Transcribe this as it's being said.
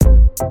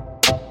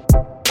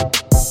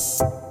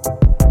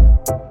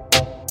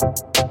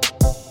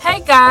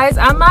guys,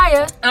 I'm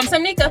Maya. I'm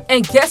Samnika.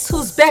 And guess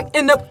who's back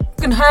in the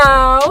fucking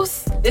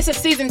house? This is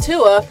season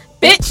 2 of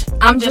Bitch,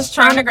 I'm just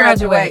trying to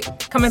graduate.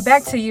 Coming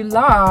back to you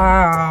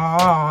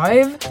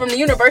live from the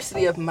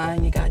University of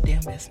Mind Your Goddamn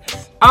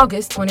Business.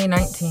 August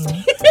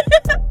 2019.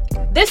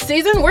 This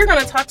season, we're going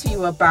to talk to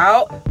you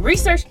about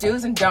research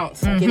do's and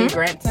don'ts, getting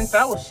grants and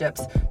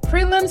fellowships,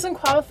 prelims and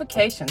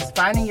qualifications,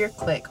 finding your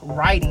clique,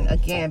 writing,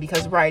 again,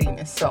 because writing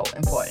is so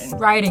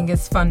important. Writing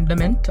is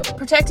fundamental.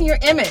 Protecting your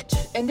image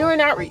and doing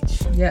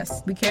outreach.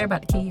 Yes, we care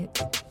about the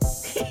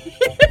kids.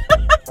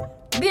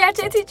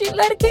 BIT teach you to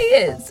love the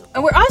kids.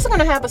 And we're also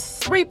going to have a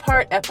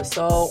 3-part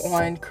episode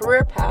on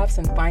career paths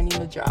and finding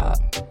a job.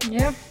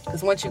 Yeah.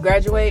 Because once you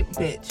graduate,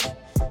 bitch,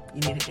 you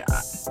need a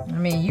job. I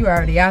mean, you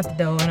already out the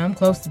door, and I'm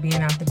close to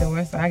being out the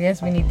door, so I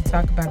guess we need to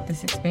talk about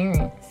this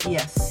experience.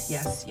 Yes.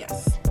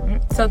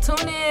 So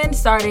tune in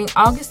starting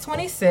August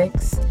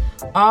 26th,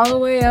 all the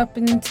way up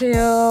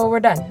until we're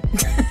done.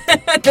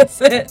 That's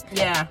it.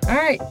 Yeah. All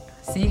right.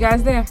 See you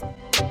guys there.